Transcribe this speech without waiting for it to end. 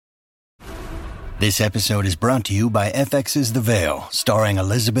This episode is brought to you by FX's The Veil, starring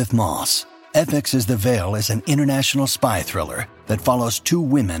Elizabeth Moss. FX's The Veil is an international spy thriller that follows two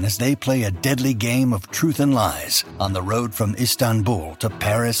women as they play a deadly game of truth and lies on the road from Istanbul to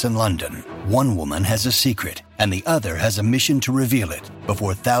Paris and London. One woman has a secret, and the other has a mission to reveal it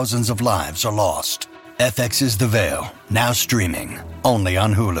before thousands of lives are lost. FX's The Veil, now streaming, only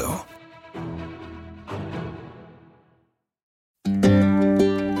on Hulu.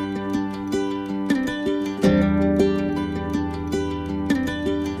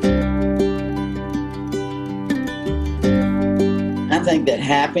 I think that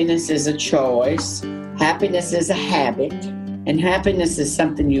happiness is a choice, happiness is a habit, and happiness is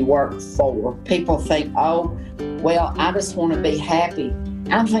something you work for. People think, oh, well, I just want to be happy.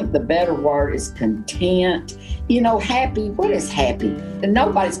 I think the better word is content. You know, happy, what is happy? And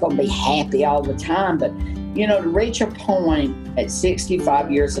nobody's going to be happy all the time, but, you know, to reach a point at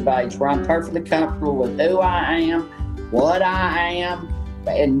 65 years of age where I'm perfectly comfortable with who I am, what I am,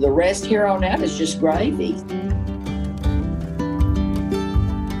 and the rest here on out is just gravy.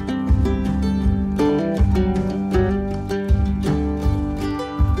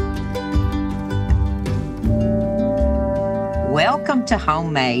 Welcome to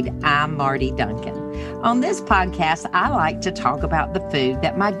Homemade. I'm Marty Duncan. On this podcast, I like to talk about the food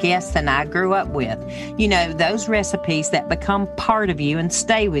that my guests and I grew up with. You know, those recipes that become part of you and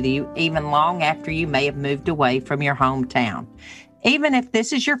stay with you even long after you may have moved away from your hometown. Even if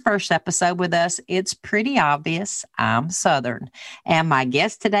this is your first episode with us, it's pretty obvious I'm Southern. And my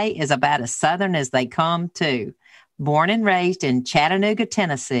guest today is about as Southern as they come too. Born and raised in Chattanooga,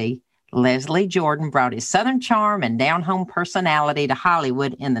 Tennessee, Leslie Jordan brought his Southern charm and down-home personality to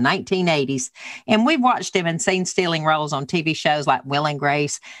Hollywood in the 1980s, and we've watched him and seen stealing roles on TV shows like Will and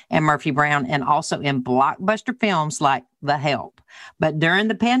Grace and Murphy Brown, and also in blockbuster films like The Help. But during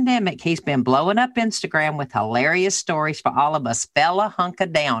the pandemic, he's been blowing up Instagram with hilarious stories for all of us fella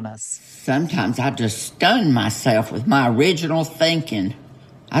hunka-downers. Sometimes I just stun myself with my original thinking.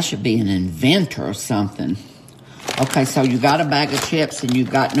 I should be an inventor or something. Okay, so you got a bag of chips and you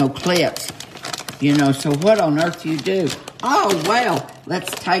got no clips. You know, so what on earth do you do? Oh, well,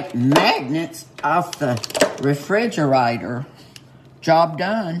 let's take magnets off the refrigerator. Job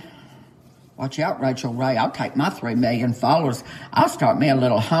done. Watch out, Rachel Ray. I'll take my 3 million followers. I'll start me a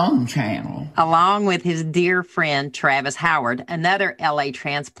little home channel. Along with his dear friend, Travis Howard, another LA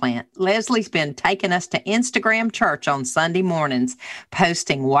transplant, Leslie's been taking us to Instagram church on Sunday mornings,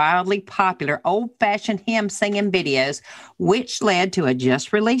 posting wildly popular old-fashioned hymn-singing videos, which led to a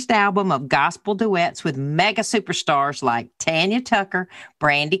just-released album of gospel duets with mega superstars like Tanya Tucker,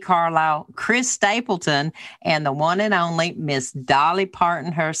 Brandi Carlile, Chris Stapleton, and the one and only Miss Dolly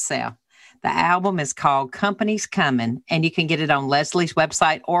Parton herself. The album is called Company's Coming, and you can get it on Leslie's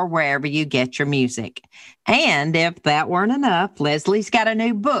website or wherever you get your music. And if that weren't enough, Leslie's got a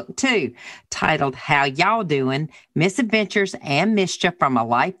new book, too, titled How Y'all Doing? Misadventures and Mischief from a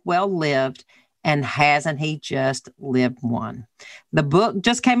Life Well Lived. And hasn't he just lived one? The book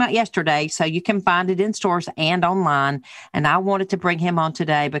just came out yesterday, so you can find it in stores and online. And I wanted to bring him on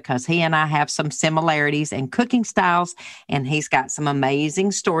today because he and I have some similarities in cooking styles, and he's got some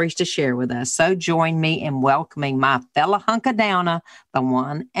amazing stories to share with us. So join me in welcoming my fella hunka-downer, the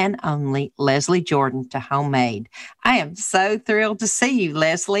one and only Leslie Jordan, to Homemade. I am so thrilled to see you,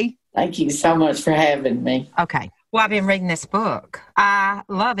 Leslie. Thank you so much for having me. Okay. Well, I've been reading this book. I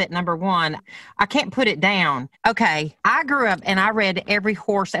love it, number one. I can't put it down. Okay, I grew up and I read every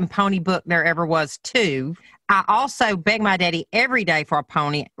horse and pony book there ever was, too. I also begged my daddy every day for a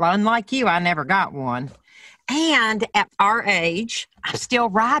pony. Unlike you, I never got one. And at our age, I'm still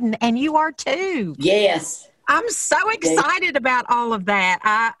riding, and you are, too. Yes. I'm so excited about all of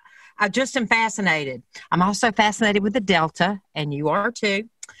that. I just am fascinated. I'm also fascinated with the Delta, and you are, too.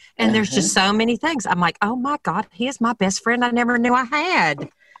 And there's just so many things. I'm like, oh, my God, he is my best friend I never knew I had.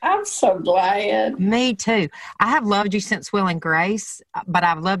 I'm so glad. Me, too. I have loved you since Will and Grace, but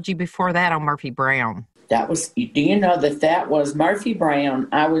I've loved you before that on Murphy Brown. Do you know that was Murphy Brown?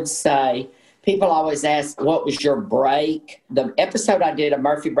 I would say, people always ask, what was your break? The episode I did of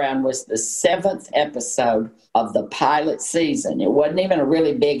Murphy Brown was the 7th episode of the pilot season. It wasn't even a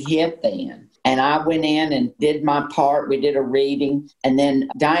really big hit then. And I went in and did my part. We did a reading. And then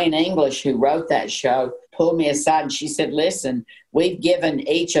Diane English, who wrote that show, pulled me aside and she said, listen, we've given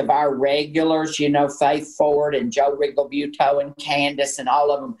each of our regulars, you know, Faith Ford and Joe Rigobuto and Candace and all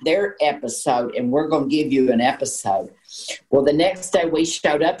of them, their episode, and we're going to give you an episode. Well, the next day we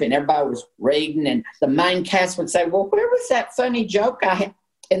showed up and everybody was reading, and the main cast would say, well, where was that funny joke I had?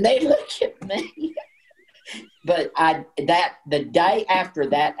 And they look at me. But the day after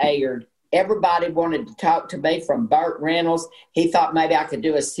that aired, Everybody wanted to talk to me, from Burt Reynolds. He thought maybe I could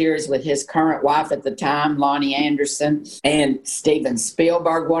do a series with his current wife at the time, Lonnie Anderson, and Steven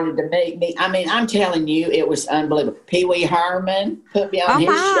Spielberg wanted to meet me. I mean, I'm telling you, it was unbelievable. Pee Wee Herman put me on his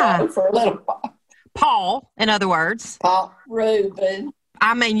show for a little while. Paul, in other words. Paul Rubin.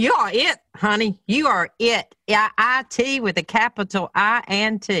 I mean, you are it, honey. You are it. I-T with a capital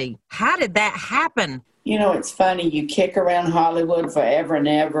I-N-T. How did that happen? You know, it's funny. You kick around Hollywood forever and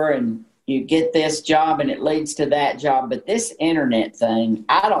ever, and you get this job, and it leads to that job. But this internet thing,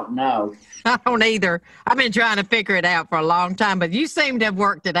 I don't know. I don't either. I've been trying to figure it out for a long time, but you seem to have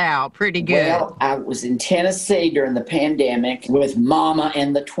worked it out pretty good. Well, I was in Tennessee during the pandemic with Mama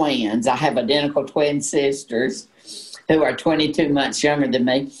and the twins. I have identical twin sisters who are 22 months younger than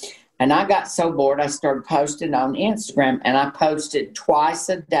me. And I got so bored, I started posting on Instagram, and I posted twice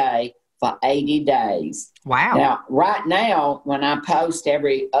a day for 80 days. Wow. Now, right now, when I post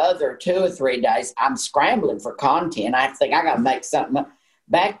every other 2 or 3 days, I'm scrambling for content. I think I got to make something up.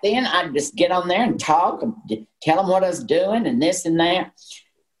 Back then, I'd just get on there and talk and tell them what I was doing and this and that.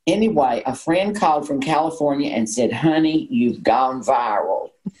 Anyway, a friend called from California and said, honey, you've gone viral.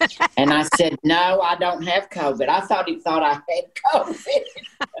 And I said, no, I don't have COVID. I thought he thought I had COVID.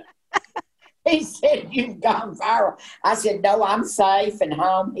 He said, you've gone viral. I said, no, I'm safe and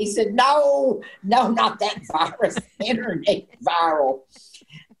home. He said, no, not that virus, internet viral.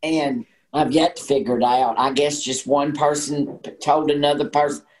 And I've yet to figure it out. I guess just one person told another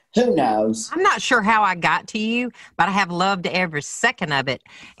person. Who knows? I'm not sure how I got to you, but I have loved every second of it.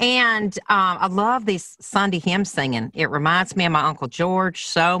 And I love this Sunday hymn singing. It reminds me of my Uncle George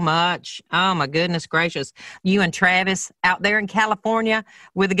so much. Oh, my goodness gracious. You and Travis out there in California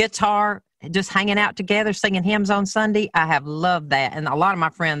with a guitar, just hanging out together, singing hymns on Sunday. I have loved that. And a lot of my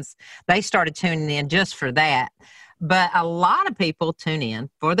friends, they started tuning in just for that. But a lot of people tune in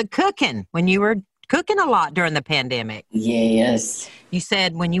for the cooking when you were cooking a lot during the pandemic. Yes. You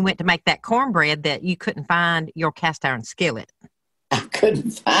said when you went to make that cornbread that you couldn't find your cast iron skillet. I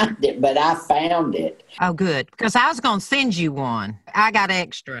couldn't find it, but I found it. Oh, good. Because I was going to send you one. I got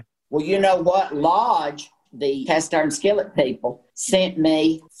extra. Well, you know what? Lodge, the cast iron skillet people, sent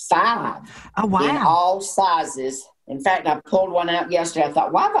me 5. Oh, wow. In all sizes. In fact, I pulled one out yesterday. I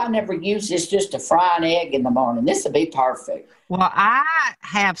thought, why have I never used this just to fry an egg in the morning? This would be perfect. Well, I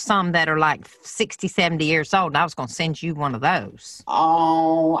have some that are like 60, 70 years old, and I was going to send you one of those.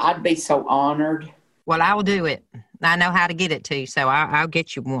 Oh, I'd be so honored. Well, I will do it. I know how to get it to you, so I'll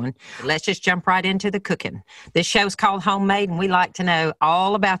get you one. Let's just jump right into the cooking. This show's called Homemade, and we like to know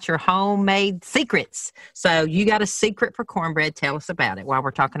all about your homemade secrets. So you got a secret for cornbread. Tell us about it while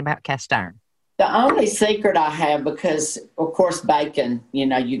we're talking about cast iron. The only secret I have, because, of course, bacon, you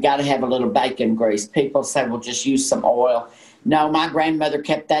know, you got to have a little bacon grease. People say, well, just use some oil. No, my grandmother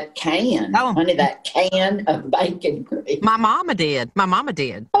kept that can, honey, that can of bacon grease. My mama did.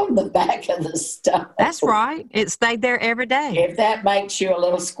 On the back of the stove. That's right. It stayed there every day. If that makes you a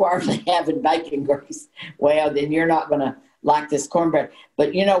little squirrely having bacon grease, well, then you're not going to like this cornbread.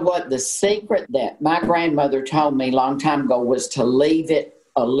 But you know what? The secret that my grandmother told me a long time ago was to leave it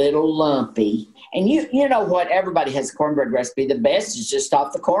a little lumpy. And you know what? Everybody has a cornbread recipe. The best is just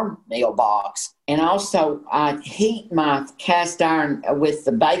off the cornmeal box. And also, I heat my cast iron with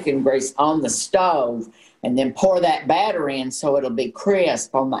the bacon grease on the stove and then pour that batter in so it'll be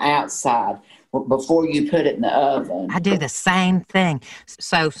crisp on the outside before you put it in the oven. I do the same thing.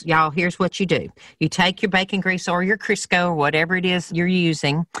 So, y'all, here's what you do. You take your bacon grease or your Crisco or whatever it is you're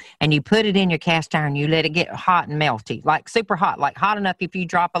using, and you put it in your cast iron. You let it get hot and melty, like super hot, like hot enough if you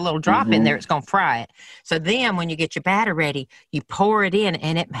drop a little drop in there, it's going to fry it. So then when you get your batter ready, you pour it in,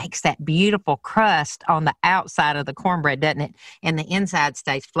 and it makes that beautiful crust on the outside of the cornbread, doesn't it? And the inside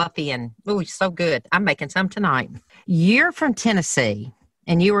stays fluffy and, ooh, so good. I'm making some tonight. You're from Tennessee.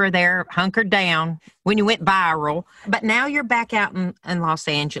 And you were there hunkered down when you went viral. But now you're back out in Los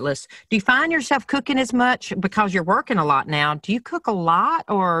Angeles. Do you find yourself cooking as much because you're working a lot now? Do you cook a lot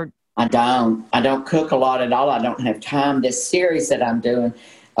or? I don't cook a lot at all. I don't have time. This series that I'm doing,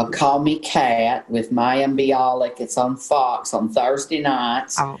 Call Me Kat with Maya Bialik. It's on Fox on Thursday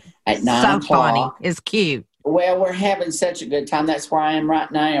nights at 9 o'clock. So funny. It's cute. Well, we're having such a good time. That's where I am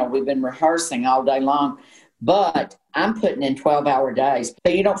right now. We've been rehearsing all day long. But I'm putting in 12-hour days.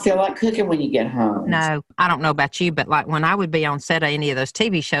 So you don't feel like cooking when you get home. No, I don't know about you, but like when I would be on set of any of those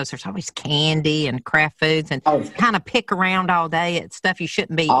TV shows, there's always candy and craft foods and kind of pick around all day at stuff you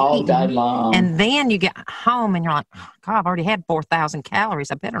shouldn't be all eating. Day long. And then you get home and you're like, oh, God, I've already had 4,000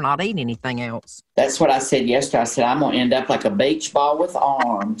 calories. I better not eat anything else. That's what I said yesterday. I said, I'm going to end up like a beach ball with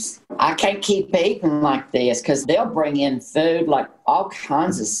arms. I can't keep eating like this because they'll bring in food, like all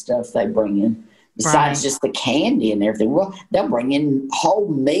kinds of stuff they bring in. Besides just the candy and everything. Well, they'll bring in whole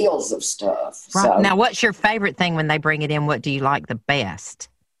meals of stuff. Right. So, now, what's your favorite thing when they bring it in? What do you like the best?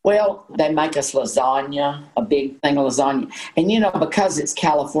 Well, they make us lasagna, a big thing of lasagna. And, because it's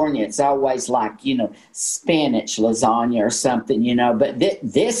California, it's always like, spinach lasagna or something, But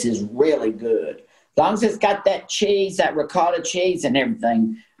this is really good. As long as it's got that cheese, that ricotta cheese and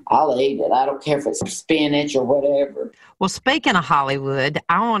everything, I'll eat it. I don't care if it's spinach or whatever. Well, speaking of Hollywood,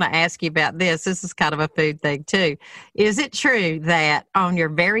 I want to ask you about this. This is kind of a food thing, too. Is it true that on your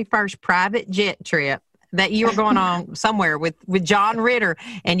very first private jet trip that you were going on somewhere with John Ritter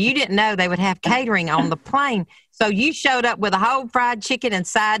and you didn't know they would have catering on the plane? So you showed up with a whole fried chicken and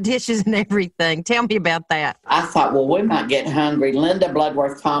side dishes and everything. Tell me about that. I thought, well, we might get hungry. Linda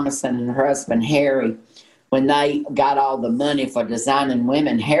Bloodworth Thomason and her husband, Harry, when they got all the money for designing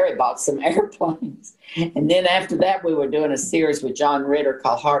women, Harry bought some airplanes. And then after that, we were doing a series with John Ritter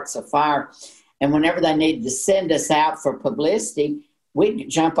called Hearts of Fire. And whenever they needed to send us out for publicity, we'd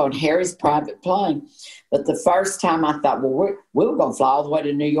jump on Harry's private plane. But the first time I thought, well, we were going to fly all the way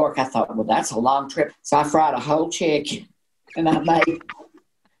to New York. I thought, well, that's a long trip. So I fried a whole chicken and I made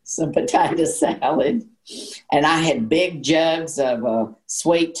some potato salad. And I had big jugs of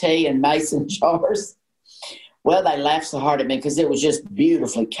sweet tea in mason jars. Well, they laughed so hard at me because it was just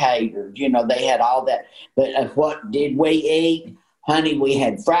beautifully catered. They had all that. But what did we eat? Honey, we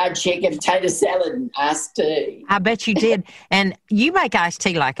had fried chicken, potato salad, and iced tea. I bet you did. And you make iced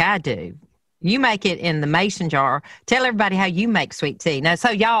tea like I do. You make it in the mason jar. Tell everybody how you make sweet tea. Now, so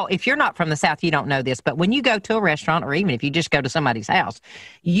y'all, if you're not from the South, you don't know this, but when you go to a restaurant or even if you just go to somebody's house,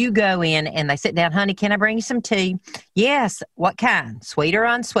 you go in and they sit down, honey, can I bring you some tea? Yes. What kind? Sweet or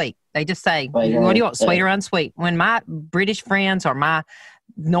unsweet? They just say, what do you want, sweet or unsweet? When my British friends or my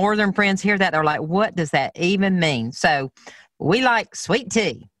Northern friends hear that, they're like, what does that even mean? So we like sweet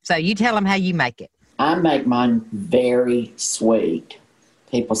tea. So you tell them how you make it. I make mine very sweet.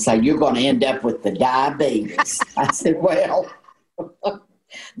 People say, you're going to end up with the diabetes. I said, well,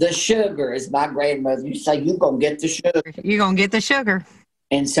 the sugar, as my grandmother used to say, you're going to get the sugar. You're going to get the sugar.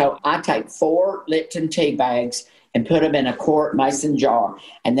 And so I take 4 Lipton tea bags and put them in a quart mason jar.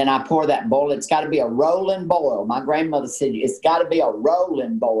 And then I pour that boil. It's got to be a rolling boil. My grandmother said, it's got to be a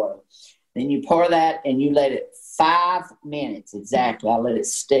rolling boil. Then you pour that and you let it 5 minutes exactly. I let it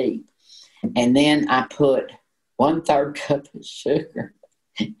steep. And then I put 1/3 cup of sugar.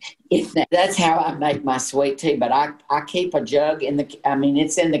 That's how I make my sweet tea. But I keep a jug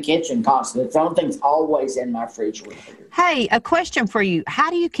it's in the kitchen constantly. It's the only thing's always in my refrigerator. Hey, a question for you. How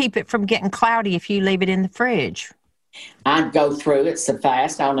do you keep it from getting cloudy if you leave it in the fridge? I go through it so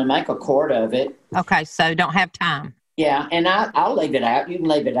fast. I only make a quart of it. Okay, so don't have time. Yeah, and I'll leave it out. You can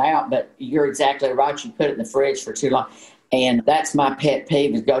leave it out, but you're exactly right. You put it in the fridge for too long. And that's my pet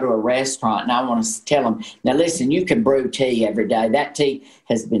peeve is go to a restaurant and I want to tell them, now listen, you can brew tea every day. That tea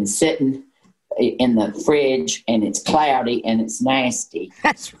has been sitting in the fridge and it's cloudy and it's nasty.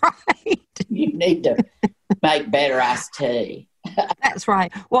 That's right. You need to make better iced tea. That's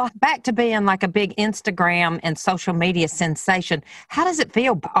right. Well, back to being like a big Instagram and social media sensation. How does it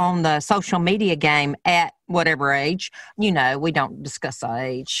feel on the social media game at whatever age? We don't discuss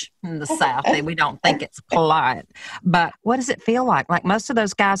age in the South. We don't think it's polite. But what does it feel like? Like most of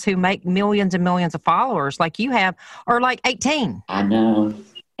those guys who make millions and millions of followers like you have are like 18. I know.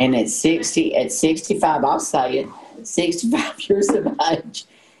 And at 65, I'll say it, 65 years of age,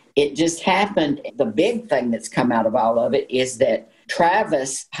 it just happened. The big thing that's come out of all of it is that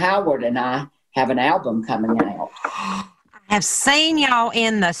Travis Howard and I have an album coming out. I have seen y'all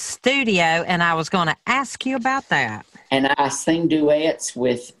in the studio, and I was going to ask you about that. And I sing duets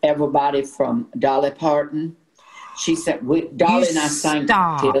with everybody from Dolly Parton. She said, Dolly and I sang,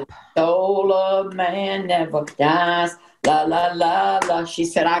 "Till the soul of man never dies, la, la, la, la." She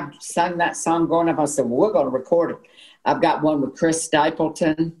said, I sang that song growing up. I said, well, we're going to record it. I've got one with Chris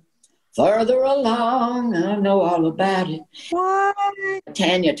Stapleton. Further along, I know all about it. What?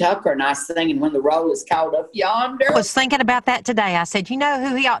 Tanya Tucker and I singing When the Roll is Called Up Yonder. I was thinking about that today. I said, you know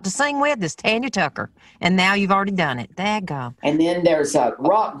who he ought to sing with? Is Tanya Tucker. And now you've already done it. Daggone. And then there's a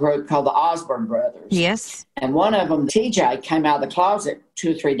rock group called the Osborne Brothers. Yes. And one of them, TJ, came out of the closet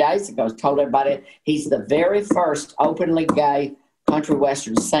 2 or 3 days ago, told everybody he's the very first openly gay country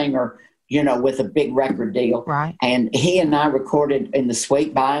western singer, you know, with a big record deal. Right. And he and I recorded in the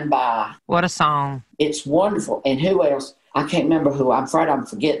Sweet By and By. What a song. It's wonderful. And who else? I can't remember who. I'm afraid I'm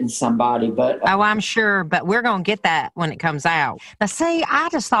forgetting somebody, but... Oh, I'm sure, but we're going to get that when it comes out. Now, see, I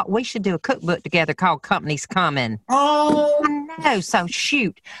just thought we should do a cookbook together called Company's Coming. Oh! I know, so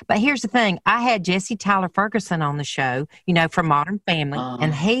shoot. But here's the thing. I had Jesse Tyler Ferguson on the show, you know, from Modern Family,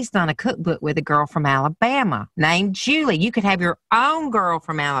 and he's done a cookbook with a girl from Alabama named Julie. You could have your own girl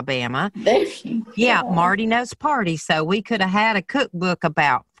from Alabama. There you go. Yeah, Marty Knows Party. So we could have had a cookbook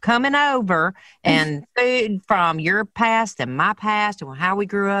about coming over and food from your past and my past and how we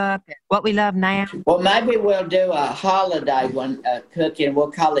grew up and what we love now. Well, maybe we'll do a holiday one cooking. We'll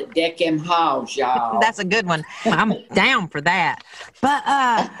call it Deck 'Em Halls, y'all. That's a good one. I'm down for that. But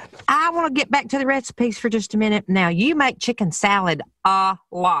I want to get back to the recipes for just a minute. Now, you make chicken salad a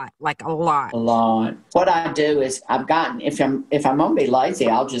lot, like a lot. A lot. What I do is I've gotten, if I'm going to be lazy,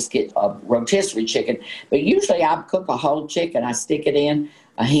 I'll just get a rotisserie chicken. But usually I cook a whole chicken. I stick it in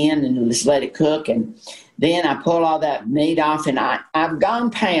a hen and just let it cook, and then I pull all that meat off, and I've gone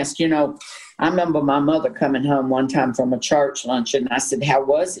past, you know, I remember my mother coming home one time from a church luncheon, and I said, how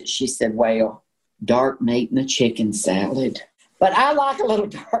was it? She said, well, dark meat and a chicken salad. But I like a little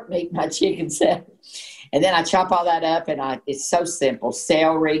dark meat in my chicken salad. And then I chop all that up, and it's so simple.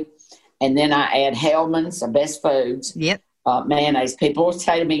 Celery, and then I add Hellmann's, Best Foods. Yep. Mayonnaise. People always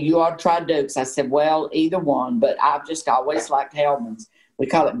say to me, you ought to try Duke's. I said, well, either one, but I've just always liked Hellmann's. We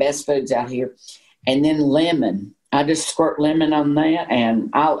call it Best Foods out here. And then lemon. I just squirt lemon on that,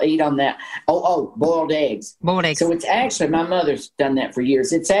 and I'll eat on that. Oh, boiled eggs. Boiled eggs. So it's actually, my mother's done that for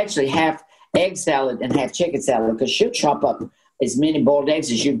years. It's actually half egg salad and half chicken salad, because she'll chop up as many boiled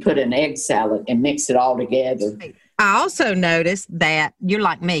eggs as you put in egg salad and mix it all together. I also noticed that you're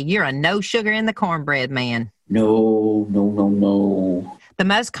like me. You're a no sugar in the cornbread man. No. The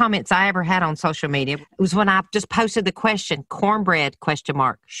most comments I ever had on social media was when I just posted the question, cornbread, ?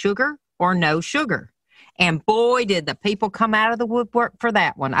 Sugar or no sugar? And boy, did the people come out of the woodwork for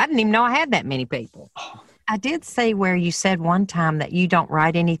that one. I didn't even know I had that many people. I did see where you said one time that you don't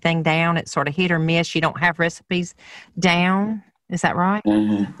write anything down. It's sort of hit or miss. You don't have recipes down. Is that right?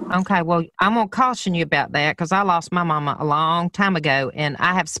 Mm-hmm. Okay, well, I'm going to caution you about that, because I lost my mama a long time ago, and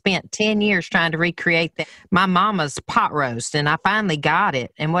I have spent 10 years trying to recreate my mama's pot roast, and I finally got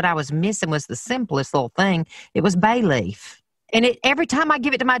it. And what I was missing was the simplest little thing. It was bay leaf. And every time I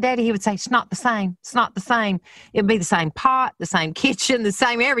give it to my daddy, he would say, it's not the same. It's not the same. It would be the same pot, the same kitchen, the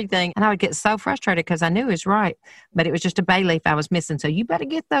same everything. And I would get so frustrated because I knew he was right. But it was just a bay leaf I was missing. So you better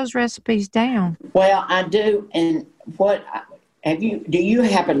get those recipes down. Well, I do. And do you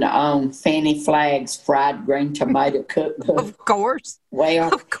happen to own Fanny Flagg's fried green tomato cookbook? Of course.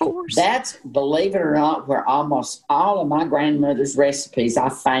 Well, of course. That's, believe it or not, where almost all of my grandmother's recipes I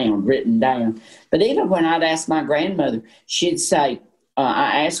found written down. But even when I'd ask my grandmother, she'd say,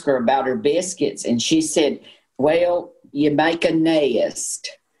 I asked her about her biscuits, and she said, well, you make a nest.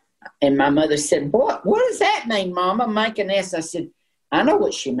 And my mother said, what does that mean, Mama, make a nest? I said, I know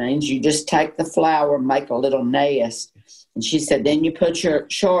what she means. You just take the flour and make a little nest. And she said, then you put your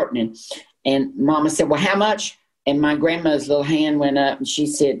shortening. And Mama said, well, how much? And my grandmother's little hand went up, and she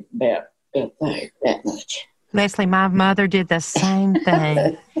said, about that much. Leslie, my mother did the same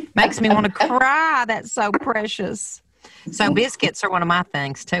thing. Makes me want to cry. That's so precious. So biscuits are one of my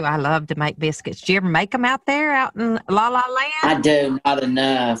things, too. I love to make biscuits. Do you ever make them out there, out in La La Land? I do. Not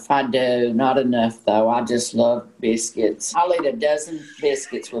enough. I do. Not enough, though. I just love biscuits. I'll eat a dozen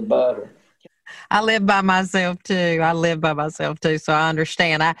biscuits with butter. I live by myself, too. So I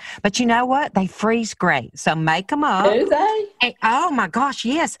understand. But you know what? They freeze great. So make them up. Do they? And, oh, my gosh,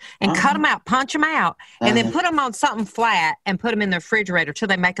 yes. And cut them out, punch them out, and then put them on something flat and put them in the refrigerator till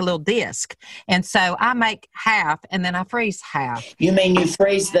they make a little disc. And so I make half, and then I freeze half. You mean you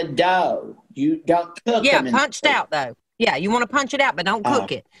freeze the dough? You don't cook them? Yeah, punched out, though. Yeah, you want to punch it out, but don't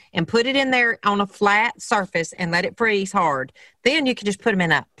cook it. And put it in there on a flat surface and let it freeze hard. Then you can just put them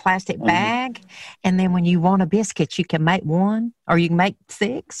in a plastic bag. And then when you want a biscuit, you can make one, or you can make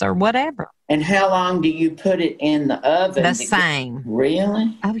 6 or whatever. And how long do you put it in the oven? The same.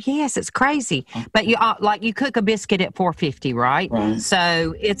 Really? Oh, yes, it's crazy. But you cook a biscuit at 450, right?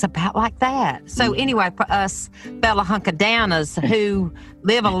 So it's about like that. So anyway, for us fellow hunkadownas who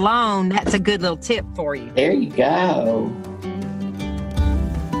live alone, that's a good little tip for you. There you go.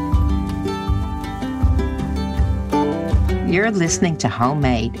 You're listening to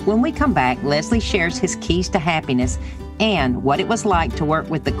Homemade. When we come back, Leslie shares his keys to happiness and what it was like to work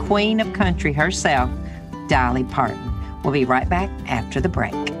with the queen of country herself, Dolly Parton. We'll be right back after the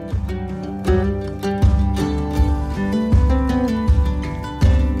break.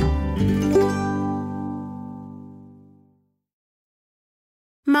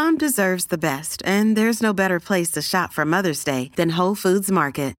 Mom deserves the best, and there's no better place to shop for Mother's Day than Whole Foods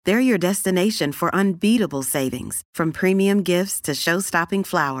Market. They're your destination for unbeatable savings, from premium gifts to show-stopping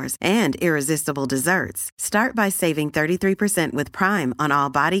flowers and irresistible desserts. Start by saving 33% with Prime on all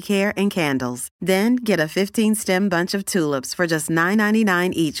body care and candles. Then get a 15-stem bunch of tulips for just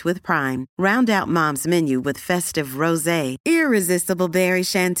 $9.99 each with Prime. Round out Mom's menu with festive rosé, irresistible berry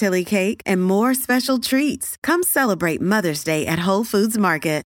chantilly cake, and more special treats. Come celebrate Mother's Day at Whole Foods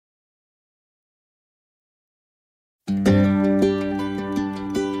Market.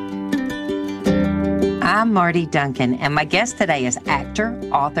 I'm Marty Duncan, and my guest today is actor,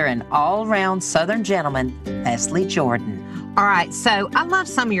 author, and all-round Southern gentleman, Leslie Jordan. All right, so I love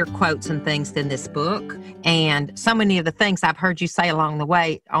some of your quotes and things in this book, and so many of the things I've heard you say along the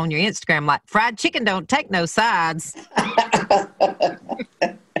way on your Instagram, like fried chicken don't take no sides.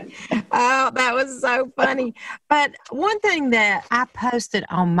 Oh, that was so funny. But one thing that I posted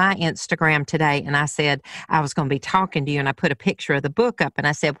on my Instagram today, and I said I was going to be talking to you, and I put a picture of the book up, and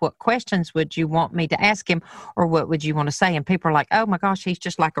I said, what questions would you want me to ask him, or what would you want to say? And people are like, oh my gosh, he's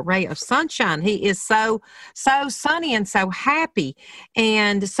just like a ray of sunshine. He is so sunny and so happy.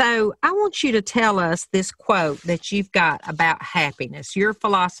 And so I want you to tell us this quote that you've got about happiness, your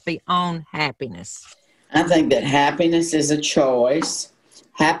philosophy on happiness. I think that happiness is a choice.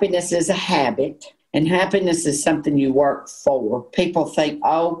 Happiness is a habit, and happiness is something you work for. People think,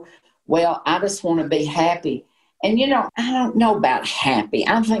 oh, well, I just want to be happy. And, I don't know about happy.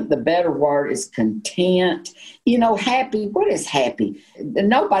 I think the better word is content. Happy, what is happy?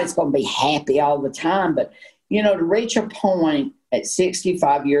 Nobody's going to be happy all the time, but, to reach a point at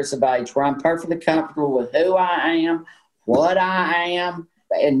 65 years of age where I'm perfectly comfortable with who I am, what I am,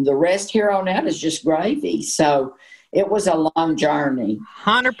 and the rest here on out is just gravy. So it was a long journey.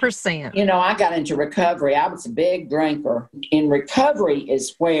 100%. I got into recovery. I was a big drinker. In recovery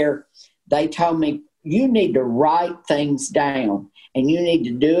is where they told me, you need to write things down, and you need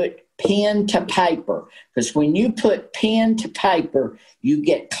to do it pen to paper. Because when you put pen to paper, you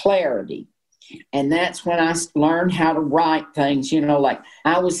get clarity. And that's when I learned how to write things, like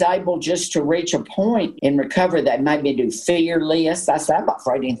I was able just to reach a point in recovery that made me do fearless. I said, I'm not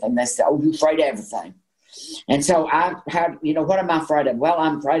afraid of anything. They said, oh, you're afraid of everything. And so I had, what am I afraid of? Well,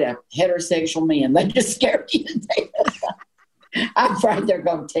 I'm afraid of heterosexual men. They just scare me to death. I'm afraid they're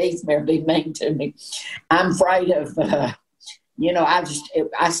going to tease me or be mean to me. I'm afraid of, I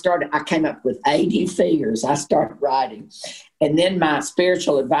came up with 80 fears. I started writing. And then my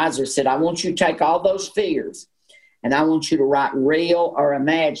spiritual advisor said, I want you to take all those fears and I want you to write real or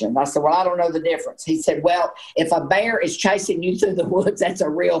imagined. I said, well, I don't know the difference. He said, well, if a bear is chasing you through the woods, that's a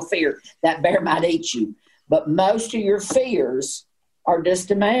real fear. That bear might eat you. But most of your fears are just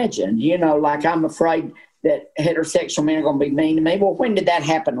imagined. Like I'm afraid that heterosexual men are going to be mean to me. Well, when did that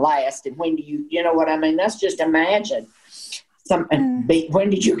happen last? And when do you know what I mean? That's just imagined. When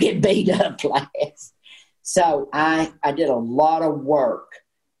did you get beat up last? So I did a lot of work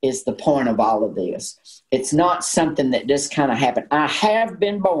is the point of all of this. It's not something that just kind of happened. I have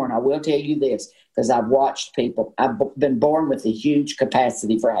been born, I will tell you this, because I've watched people. I've been born with a huge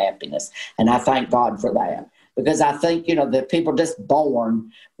capacity for happiness, and I thank God for that. Because I think, that people just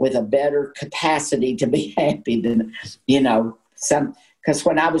born with a better capacity to be happy than, some. Because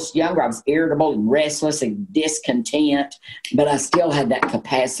when I was younger, I was irritable and restless and discontent, but I still had that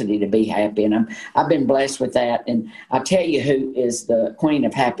capacity to be happy, and I've been blessed with that. And I'll tell you who is the queen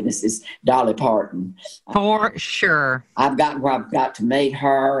of happiness is Dolly Parton. For sure. I've got to meet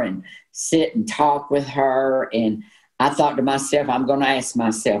her and sit and talk with her, and I thought to myself, I'm going to ask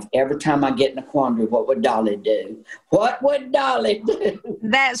myself every time I get in a quandary, what would Dolly do? What would Dolly do?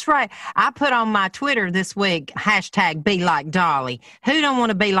 That's right. I put on my Twitter this week, #BeLikeDolly. Who don't want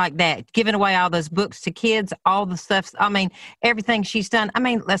to be like that? Giving away all those books to kids, all the stuff. Everything she's done.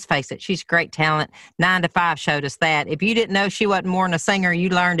 Let's face it, she's great talent. 9 to 5 showed us that. If you didn't know she wasn't more than a singer, you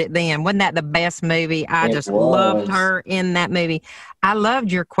learned it then. Wasn't that the best movie? I just loved her in that movie. I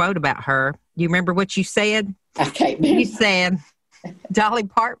loved your quote about her. You remember what you said? I can't remember. You said Dolly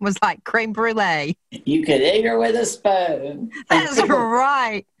Parton was like creme brulee. You could eat her with a spoon. That's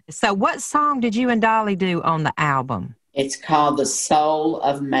right. So what song did you and Dolly do on the album? It's called The Soul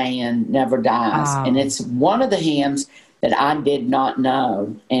of Man Never Dies. Oh. And it's one of the hymns that I did not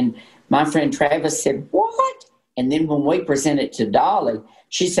know. And my friend Travis said, what? And then when we presented to Dolly,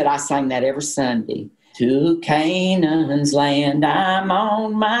 she said, I sang that every Sunday. To Canaan's land, I'm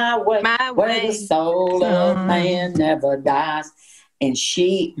on my way, where the soul of man never dies. And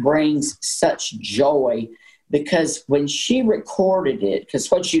she brings such joy because when she recorded it, because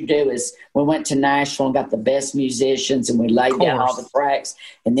what you do is we went to Nashville and got the best musicians and we laid down all the tracks.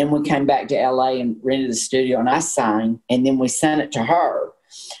 And then we came back to LA and rented the studio and I sang. And then we sent it to her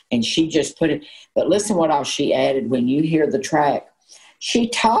and she just put it. But listen what all she added when you hear the track. She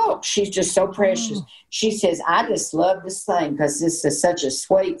talks. She's just so precious. She says, I just love to sing because this is such a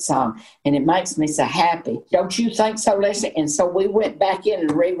sweet song and it makes me so happy. Don't you think so, Leslie? And so we went back in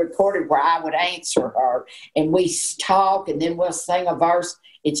and re-recorded where I would answer her and we talk and then we'll sing a verse.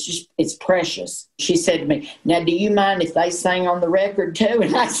 It's precious. She said to me, now, do you mind if they sing on the record too?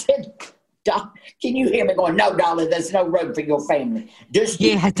 And I said, can you hear me going, no, Dolly, there's no room for your family.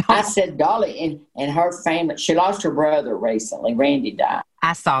 I said, Dolly, and her family, she lost her brother recently. Randy died.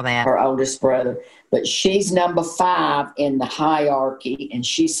 I saw that. Her oldest brother. But she's number 5 in the hierarchy, and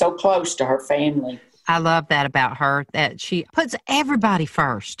she's so close to her family. I love that about her, that she puts everybody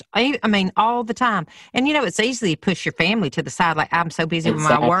first. I mean, all the time. And, you know, it's easy to push your family to the side. Like, I'm so busy with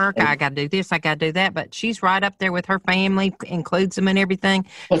my work. I got to do this. I got to do that. But she's right up there with her family, includes them in everything.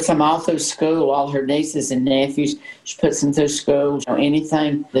 Puts them all through school, all her nieces and nephews. She puts them through school,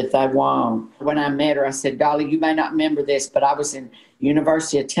 anything that they want. When I met her, I said, Dolly, you may not remember this, but I was in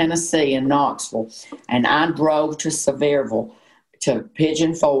University of Tennessee in Knoxville, and I drove to Sevierville to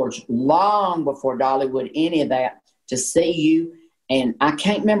Pigeon Forge long before Dolly would any of that to see you. And I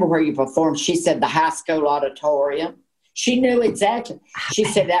can't remember where you performed. She said the high school auditorium. She knew exactly. She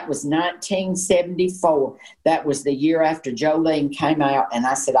said that was 1974. That was the year after Jolene came out. And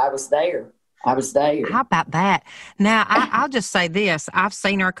I said, I was there. How about that? Now, I'll just say this. I've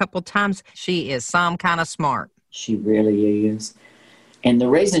seen her a couple of times. She is some kind of smart. She really is. And the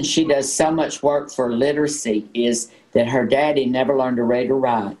reason she does so much work for literacy is that her daddy never learned to read or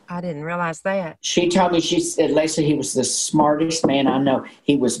write. I didn't realize that. She told me, she said, Lisa, he was the smartest man I know.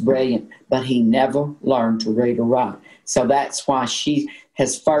 He was brilliant, but he never learned to read or write. So that's why she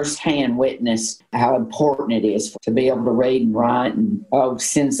has firsthand witnessed how important it is to be able to read and write and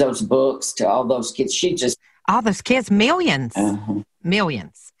sends those books to all those kids. All those kids, millions.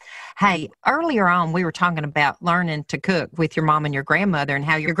 Millions. Hey, earlier on, we were talking about learning to cook with your mom and your grandmother and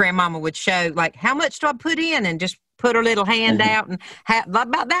how your grandmama would show, like, how much do I put in? And just put her little hand out and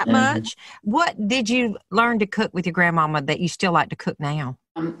about that much. What did you learn to cook with your grandmama that you still like to cook now?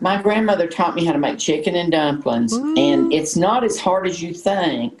 My grandmother taught me how to make chicken and dumplings, and it's not as hard as you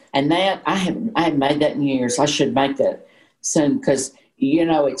think. And that, I haven't made that in years. I should make that soon because, you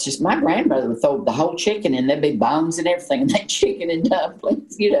know, it's just my grandmother would throw the whole chicken in. There'd be bones and everything in that chicken and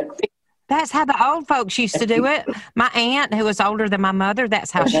dumplings, you know. That's how the old folks used to do it. My aunt, who was older than my mother,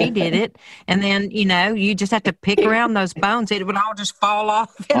 that's how she did it. And then, you know, you just have to pick around those bones. It would all just fall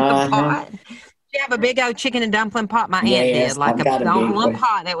off in the pot. You have a big old chicken and dumpling pot. My aunt did, like one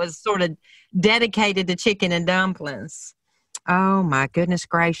pot that was sort of dedicated to chicken and dumplings. Oh, my goodness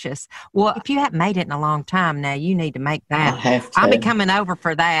gracious. Well, if you haven't made it in a long time now, you need to make that. I'll be coming over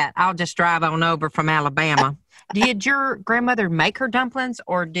for that. I'll just drive on over from Alabama. Did your grandmother make her dumplings,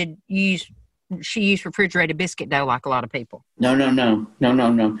 or did she use refrigerated biscuit dough like a lot of people?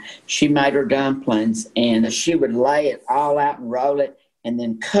 No. She made her dumplings, and she would lay it all out and roll it and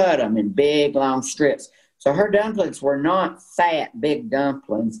then cut them in big, long strips. So her dumplings were not fat, big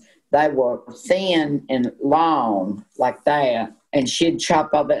dumplings. They were thin and long like that. And she'd chop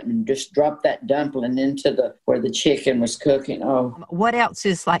all that and just drop that dumpling into where the chicken was cooking. Oh. What else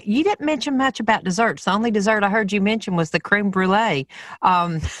is like? You didn't mention much about desserts. The only dessert I heard you mention was the creme brulee.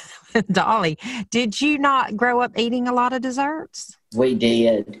 Dolly, did you not grow up eating a lot of desserts? We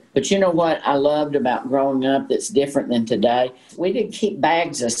did. But you know what I loved about growing up that's different than today? We did keep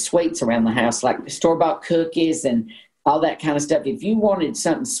bags of sweets around the house, like store-bought cookies and all that kind of stuff. If you wanted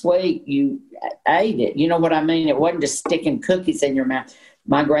something sweet, you ate it. You know what I mean? It wasn't just sticking cookies in your mouth.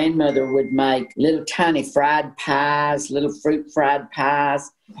 My grandmother would make little tiny fried pies, little fruit fried pies.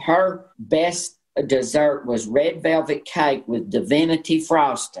 Her best dessert was red velvet cake with divinity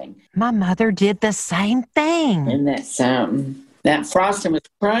frosting. My mother did the same thing. Isn't that something? That frosting was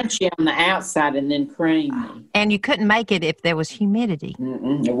crunchy on the outside and then creamy. And you couldn't make it if there was humidity.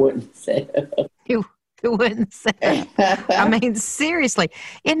 It wouldn't set up. it wouldn't say. I mean, seriously,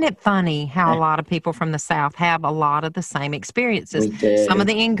 isn't it funny how a lot of people from the South have a lot of the same experiences? We do. Some of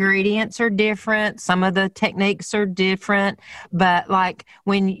the ingredients are different. Some of the techniques are different. But like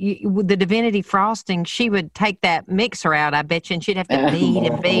when with the divinity frosting, she would take that mixer out, I bet you, and she'd have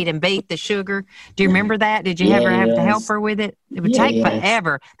to beat and beat the sugar. Do you remember that? Did you ever have to help her with it? It would take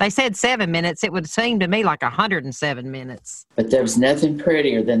forever. They said 7 minutes. It would seem to me like 107 minutes. But there was nothing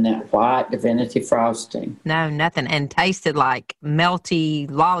prettier than that white divinity frosting. No, nothing. And tasted like melty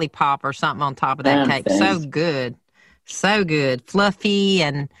lollipop or something on top of that cake. So good. So good. Fluffy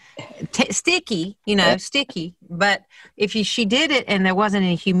and sticky, sticky. But if she did it and there wasn't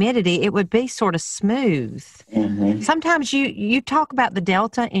any humidity, it would be sort of smooth. Mm-hmm. Sometimes you talk about the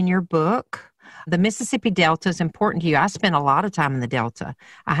Delta in your book. The Mississippi Delta is important to you. I spent a lot of time in the Delta.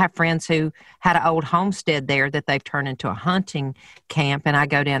 I have friends who had an old homestead there that they've turned into a hunting camp, and I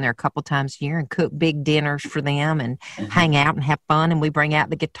go down there a couple times a year and cook big dinners for them and hang out and have fun, and we bring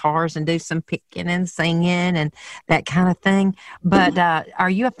out the guitars and do some picking and singing and that kind of thing. But are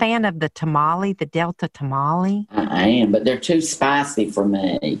you a fan of the tamale, the Delta tamale? I am, but they're too spicy for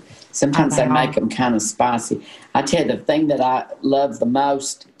me. Sometimes they make them kind of spicy. I tell you, the thing that I love the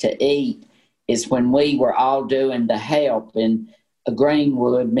most to eat is when we were all doing the help in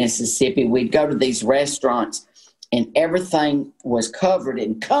Greenwood, Mississippi. We'd go to these restaurants and everything was covered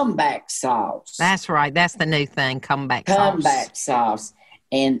in comeback sauce. That's right. That's the new thing, comeback sauce.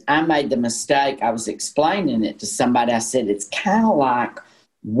 And I made the mistake. I was explaining it to somebody. I said, it's kind of like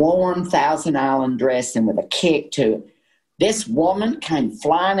warm Thousand Island dressing with a kick to it. This woman came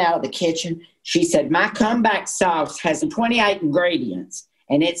flying out of the kitchen. She said, my comeback sauce has 28 ingredients.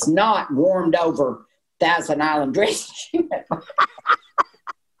 And it's not warmed over Thousand Island dressing.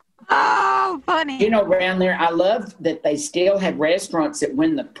 Oh, funny. Around there, I love that they still had restaurants that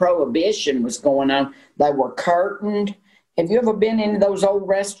when the Prohibition was going on, they were curtained. Have you ever been in those old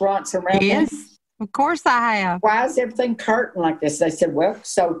restaurants around there? Yes, of course I have. Why is everything curtained like this? They said, well,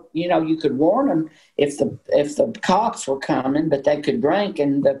 so, you could warn them if the cops were coming, but they could drink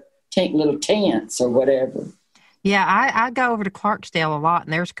in the little tents or whatever. Yeah, I go over to Clarksdale a lot,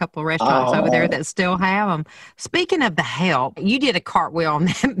 and there's a couple of restaurants over there that still have them. Speaking of the help, you did a cartwheel on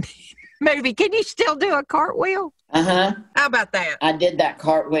that movie. Can you still do a cartwheel? Uh-huh. How about that? I did that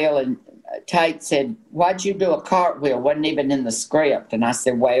cartwheel, and Tate said, why'd you do a cartwheel? Wasn't even in the script. And I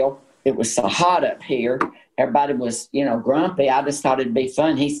said, well, it was so hot up here. Everybody was, grumpy. I just thought it'd be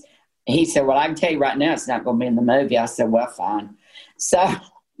fun. He said, well, I can tell you right now it's not going to be in the movie. I said, well, fine. So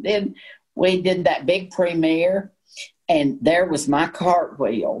then we did that big premiere, and there was my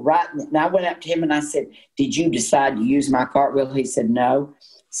cartwheel. Right, and I went up to him and I said, did you decide to use my cartwheel? He said, no.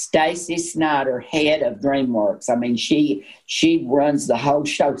 Stacy Snyder, head of DreamWorks. I mean, she runs the whole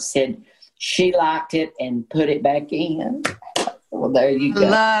show, said she liked it and put it back in. Well, there you go.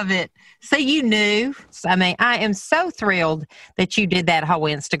 Love it. So you knew. I mean, I am so thrilled that you did that whole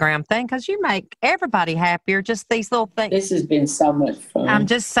Instagram thing because you make everybody happier, just these little things. This has been so much fun. I'm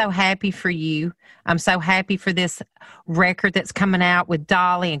just so happy for you. I'm so happy for this record that's coming out with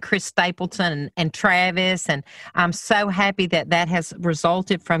Dolly and Chris Stapleton and Travis. And I'm so happy that has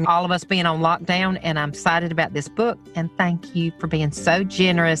resulted from all of us being on lockdown. And I'm excited about this book. And thank you for being so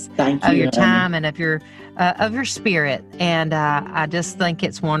generous of your time and of your spirit. And I just think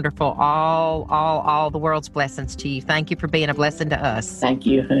it's wonderful. All the world's blessings to you. Thank you for being a blessing to us. Thank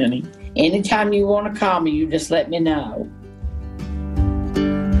you, honey. Anytime you want to call me, you just let me know.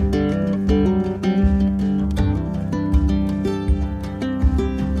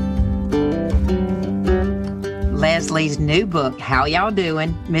 Leslie's new book, How Y'all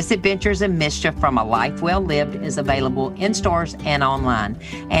Doing? Misadventures and Mischief from a Life Well Lived, is available in stores and online.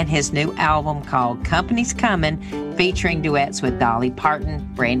 And his new album called Company's Coming, featuring duets with Dolly Parton,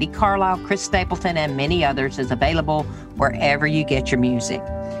 Brandi Carlile, Chris Stapleton, and many others, is available wherever you get your music.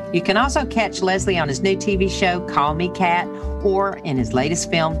 You can also catch Leslie on his new TV show, Call Me Kat, or in his latest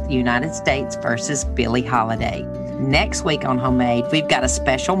film, The United States versus Billie Holiday. Next week on Homemade, we've got a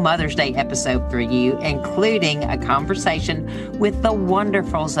special Mother's Day episode for you, including a conversation with the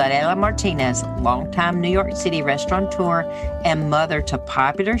wonderful Zarela Martinez, longtime New York City restaurateur and mother to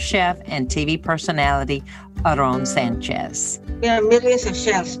popular chef and TV personality Aarón Sanchez. There are millions of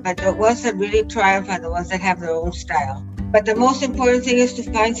chefs, but the ones that really triumph are the ones that have their own style. But the most important thing is to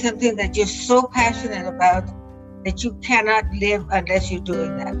find something that you're so passionate about that you cannot live unless you're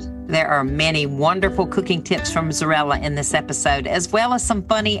doing that. There are many wonderful cooking tips from Zarella in this episode, as well as some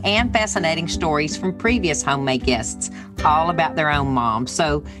funny and fascinating stories from previous Homemade guests, all about their own mom,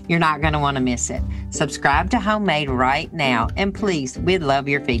 so you're not going to want to miss it. Subscribe to Homemade right now, and please, we'd love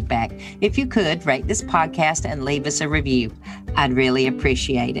your feedback. If you could, rate this podcast and leave us a review. I'd really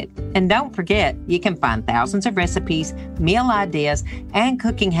appreciate it. And don't forget, you can find thousands of recipes, meal ideas, and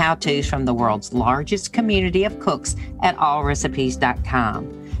cooking how-tos from the world's largest community of cooks at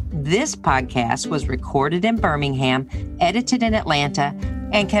allrecipes.com. This podcast was recorded in Birmingham, edited in Atlanta,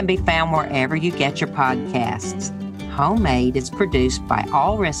 and can be found wherever you get your podcasts. Homemade is produced by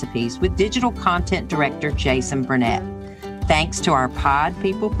All Recipes with digital content director Jason Burnett. Thanks to our Pod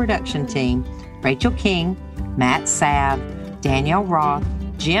People production team, Rachel King, Matt Sav, Danielle Roth,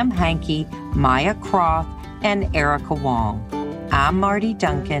 Jim Hankey, Maya Croft, and Erica Wong. I'm Marty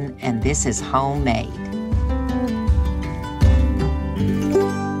Duncan, and this is Homemade.